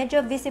 Ayan,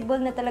 medyo visible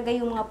na talaga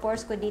yung mga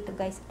pores ko dito,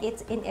 guys.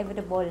 It's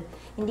inevitable.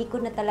 Hindi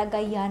ko na talaga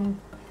yan,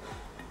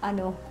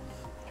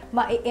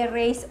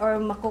 ma-erase or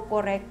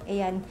makukorek.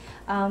 Ayan.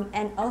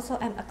 And also,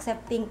 I'm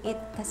accepting it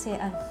kasi,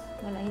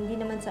 wala, hindi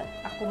naman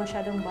ako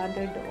masyadong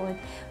bothered doon.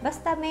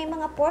 Basta may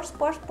mga pores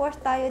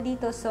tayo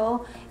dito.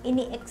 So,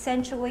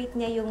 ini-accentuate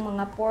niya yung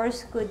mga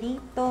pores ko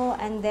dito.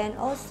 And then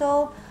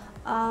also,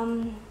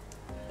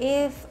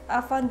 if a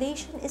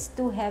foundation is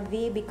too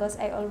heavy, because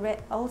I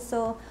already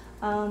also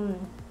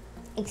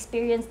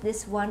experienced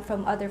this one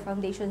from other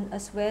foundations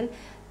as well,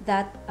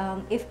 that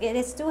if it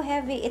is too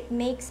heavy, it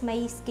makes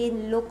my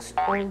skin looks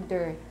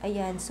older.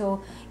 Ayan.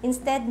 So,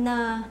 instead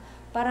na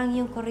parang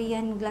yung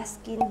Korean glass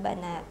skin ba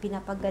na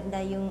pinapaganda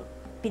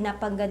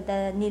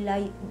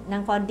nila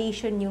ng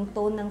foundation yung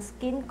tone ng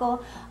skin ko,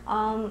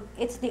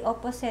 it's the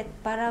opposite.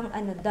 Parang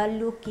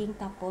dull looking,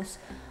 tapos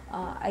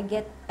I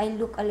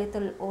look a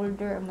little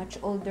older,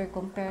 much older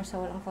compared sa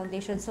walang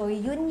foundation. So,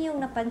 yun yung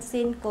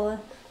napansin ko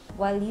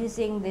while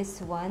using this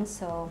one.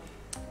 So,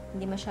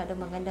 hindi masyado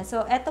maganda.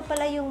 So, eto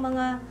pala yung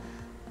mga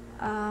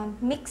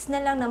mix na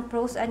lang ng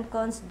pros and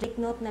cons.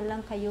 Take note na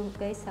lang kayo,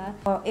 guys, ha.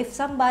 Or if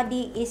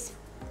somebody is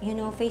you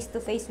know, face to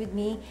face with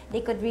me, they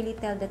could really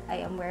tell that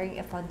I am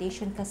wearing a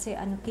foundation kasi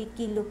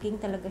cakey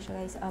looking talaga siya,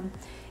 guys.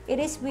 It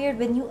is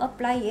weird when you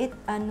apply it,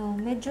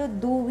 medyo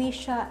dewy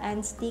siya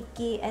and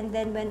sticky, and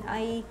then when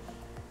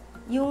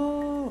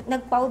yung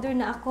nag-powder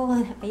na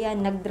ako,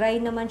 ayan, nag-dry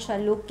naman siya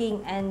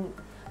looking, and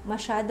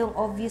masyadong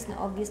obvious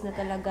na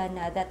talaga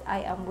na that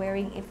I am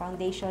wearing a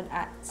foundation.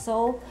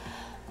 So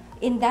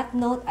in that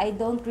note, I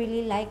don't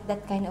really like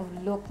that kind of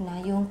look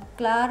na yung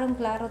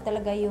klarong-klaro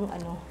talaga yung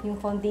yung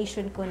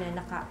foundation ko na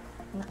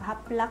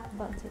nakahaplak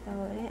ba?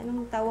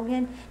 Anong tawag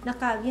yan?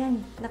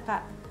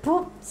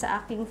 Naka-poop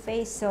sa aking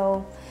face.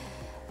 So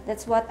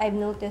that's what I've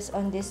noticed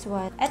on this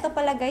one. Ito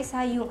pala, guys,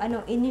 ha, yung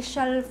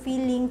initial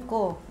feeling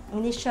ko,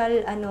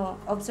 initial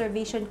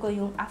observation ko,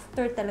 yung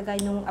after talaga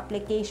nung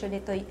application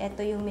ito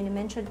yung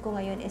mini-mention ko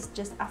ngayon is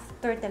just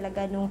after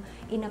talaga nung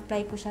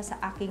in-apply ko siya sa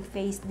aking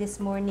face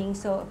this morning.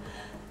 So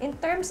in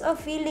terms of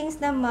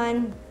feelings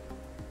naman,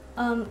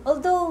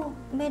 although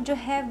medyo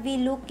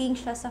heavy looking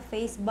siya sa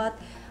face, but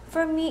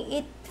for me,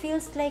 it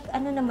feels like,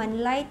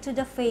 light to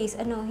the face.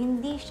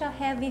 Hindi siya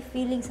heavy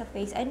feeling sa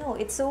face. I know,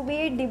 it's so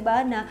weird,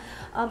 diba, na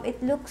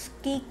it looks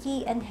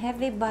cakey and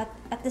heavy, but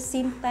at the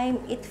same time,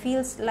 it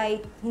feels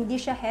like hindi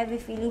siya heavy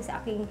feeling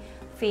sa aking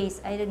face.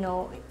 I don't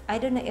know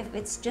if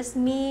it's just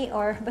me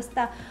or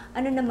basta,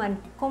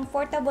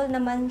 comfortable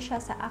naman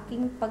siya sa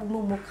aking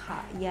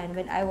pagmumukha. Yan,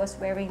 when I was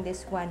wearing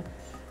this one.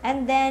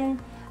 And then,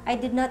 I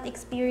did not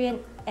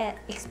experience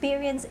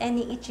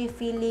any itchy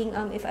feeling.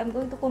 If I'm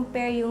going to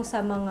compare yung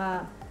sa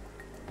mga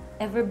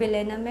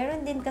Bilena,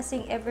 meron din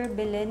kasing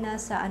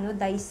Bilena sa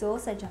Daiso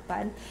sa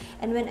Japan.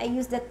 And when I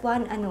use that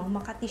one,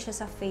 makati siya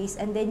sa face.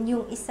 And then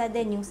yung isa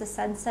din, yung sa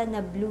Sansan na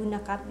blue na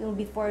cap, yung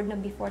before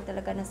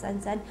talaga na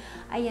Sansan,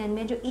 ayan,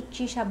 medyo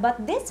itchy siya.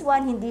 But this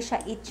one, hindi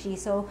siya itchy.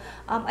 So,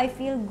 I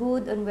feel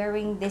good on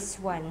wearing this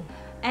one.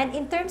 And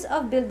in terms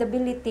of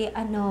buildability,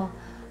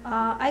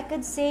 I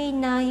could say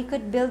na you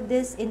could build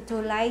this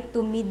into light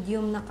to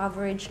medium na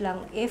coverage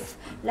lang. If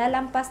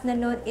lalampas na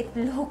nun, it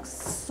looks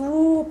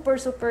super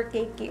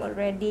cakey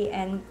already,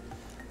 and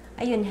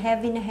ayun,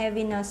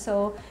 heavy na.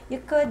 So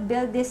you could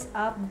build this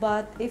up,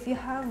 but if you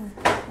have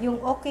yung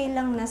okay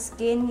lang na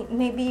skin,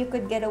 maybe you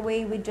could get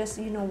away with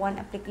just,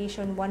 one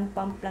application, one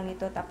pump lang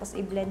ito, tapos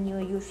i-blend nyo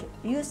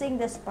using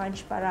the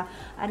sponge para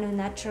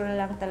natural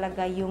lang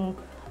talaga yung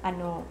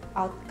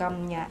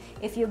outcome niya.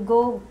 If you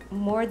go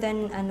more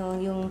than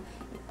yung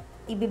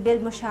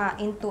i-build mo siya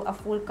into a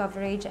full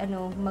coverage,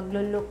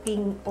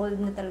 maglo-looking old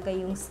na talaga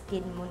yung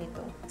skin mo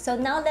nito. So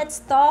now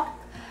let's talk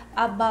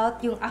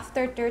about yung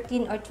after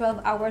 13 or 12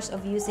 hours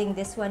of using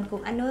this one,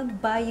 kung ano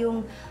ba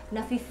yung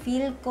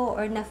na-feel ko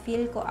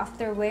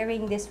after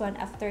wearing this one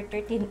after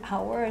 13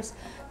 hours.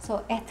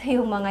 So eto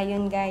yung mga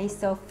yun, guys.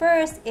 So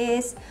first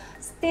is,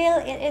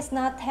 still it is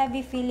not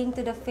heavy feeling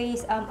to the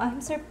face. I'm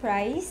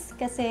surprised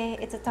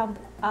kasi it's a thumb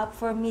up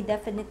for me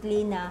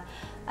definitely na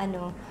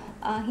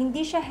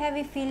hindi siya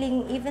heavy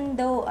feeling, even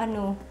though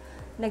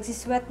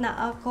nagsisweat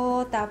na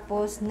ako,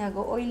 tapos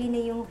nag-oily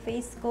na yung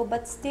face ko,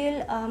 but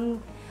still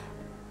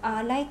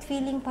light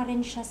feeling pa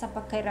rin siya sa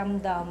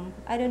pakiramdam.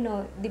 I don't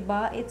know,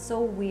 diba? It's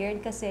so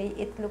weird kasi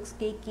it looks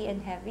cakey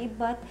and heavy,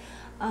 but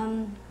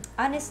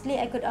honestly,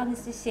 I could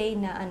honestly say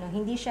na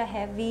hindi siya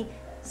heavy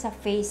sa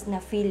face na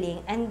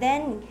feeling. And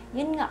then,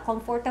 yun nga,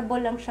 comfortable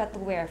lang siya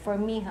to wear. For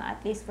me,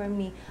 at least for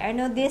me. I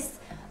know this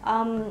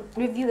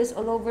review is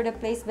all over the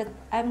place, but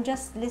I'm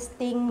just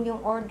listing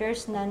yung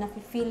orders na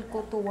nafe-feel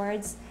ko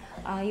towards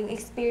yung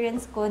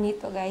experience ko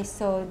nito, guys.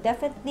 So,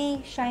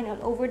 definitely shine all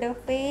over the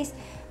face.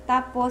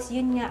 Tapos,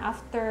 yun nga,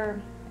 after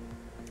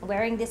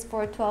wearing this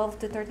for 12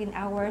 to 13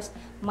 hours,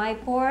 my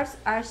pores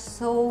are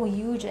so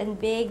huge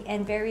and big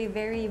and very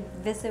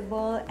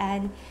visible,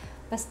 and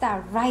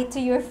basta right to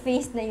your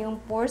face na yung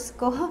pores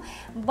ko.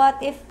 But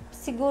if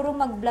siguro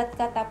mag-blot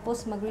ka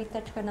tapos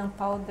mag-retouch ka ng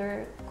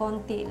powder,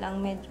 konti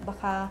lang,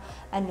 baka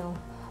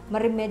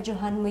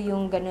maremedyohan mo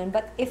yung ganun.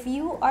 But if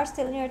you are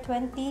still in your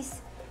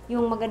 20s,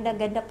 yung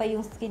maganda-ganda pa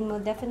yung skin mo,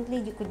 definitely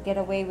you could get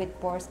away with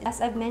pores.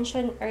 As I've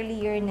mentioned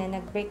earlier na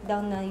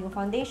nag-breakdown na yung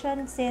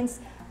foundation, since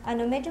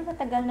medyo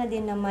matagal na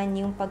din naman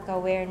yung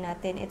pagka-wear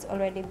natin. It's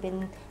already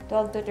been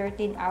 12 to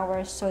 13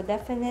 hours. So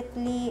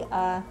definitely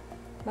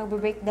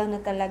mag-breakdown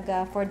na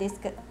talaga for this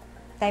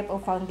type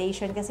of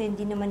foundation, kasi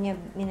hindi naman niya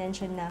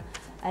minention na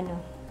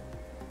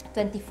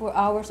 24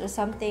 hours or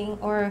something,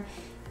 or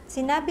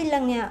sinabi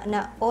lang niya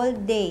na all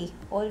day.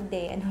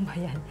 Ano ba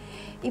yan?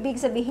 Ibig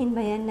sabihin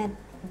ba yan na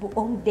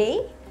buong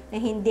day na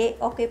hindi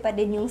okay pa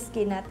din yung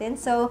skin natin?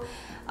 So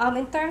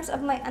in terms of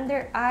my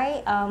under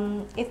eye,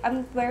 if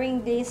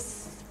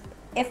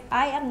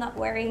I am not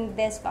wearing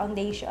this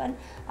foundation,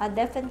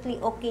 definitely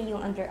okay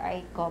yung under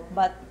eye ko.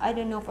 But I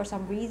don't know, for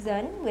some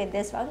reason with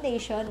this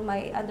foundation,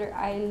 my under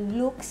eye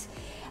looks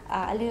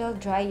a little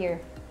drier.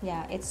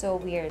 Yeah, it's so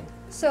weird.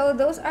 So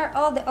those are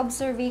all the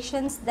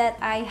observations that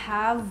I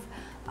have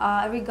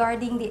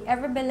regarding the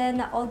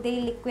Bilena All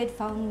Day Liquid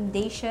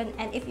Foundation.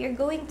 And if you're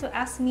going to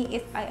ask me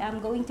if I am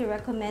going to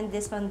recommend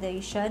this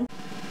foundation,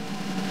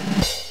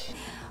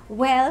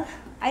 Well,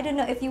 I don't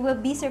know if you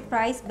will be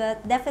surprised,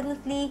 but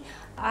definitely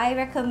I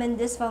recommend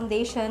this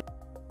foundation.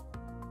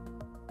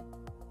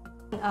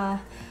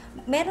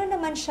 Meron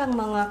naman siyang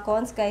mga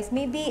cons, guys.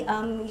 Maybe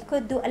you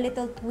could do a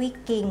little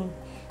tweaking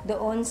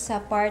doon sa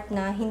part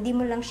na hindi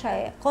mo lang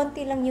siya,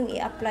 konti lang yung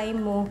i-apply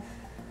mo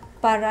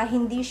para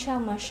hindi siya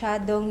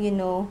masyadong, you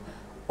know,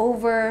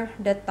 over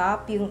the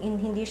top, yung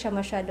hindi siya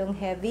masyadong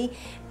heavy.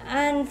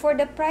 And for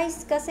the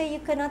price kasi,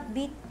 you cannot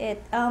beat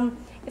it.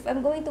 If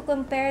I'm going to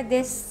compare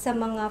this sa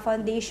mga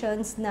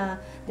foundations na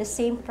the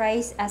same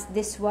price as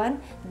this one,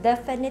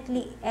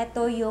 definitely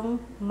ito yung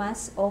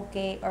mas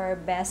okay or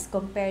best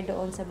compared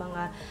doon sa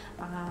mga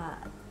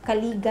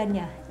kaliga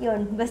niya.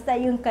 Yun, basta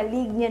yung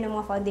kalig niya ng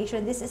mga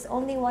foundation. This is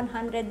only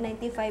 195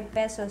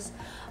 pesos.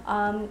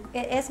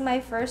 It is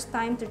my first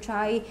time to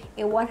try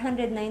a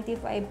 195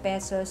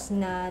 pesos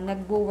na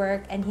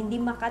nagwo-work and hindi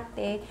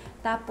makate.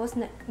 Tapos,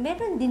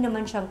 meron din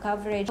naman siyang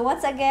coverage.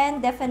 Once again,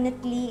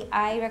 definitely,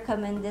 I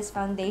recommend this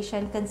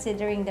foundation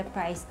considering the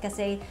price.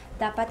 Kasi,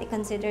 dapat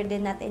i-consider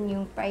din natin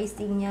yung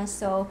pricing niya.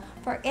 So,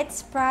 for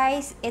its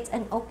price, it's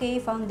an okay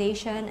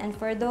foundation. And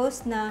for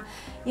those na,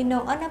 you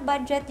know, on a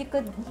budget, you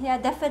could, yeah,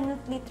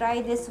 definitely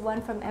try this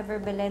one from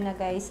Bilena,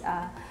 guys.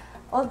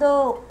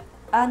 Although,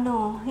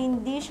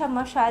 hindi siya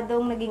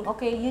masyadong naging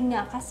okay. Yun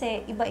nga,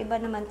 kasi iba-iba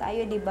naman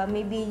tayo, diba?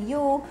 Maybe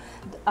you,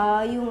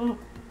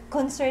 yung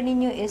concern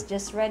ninyo is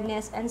just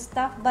redness and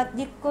stuff, but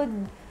you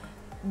could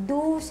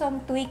do some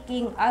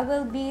tweaking. I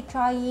will be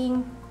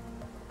trying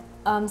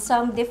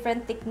some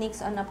different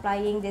techniques on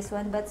applying this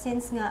one, but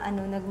since nga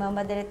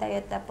nagmamadali tayo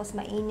tapos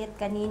mainit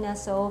kanina,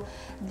 so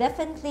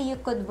definitely you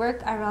could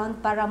work around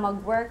para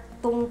mag-work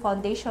tong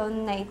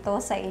foundation na ito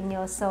sa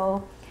inyo.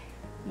 So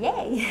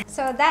yay!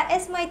 So that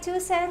is my 2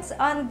 cents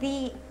on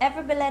the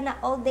Bilena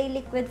All Day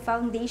Liquid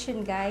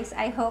Foundation, guys.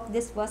 I hope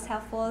this was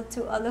helpful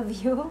to all of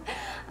you.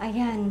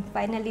 Ayan,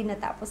 finally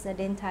natapos na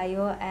din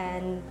tayo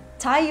and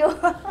tayo.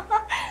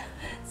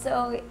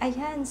 So,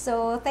 ayan.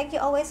 So, thank you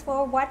always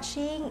for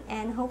watching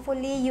and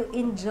hopefully you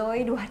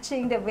enjoyed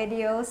watching the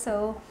video.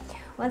 So,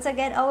 once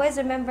again, always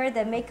remember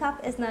that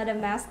makeup is not a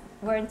mask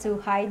worn to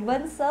hide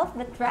oneself,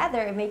 but rather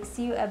it makes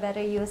you a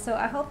better you. So,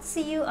 I hope to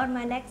see you on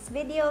my next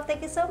video.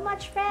 Thank you so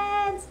much,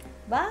 friends.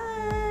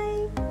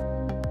 Bye!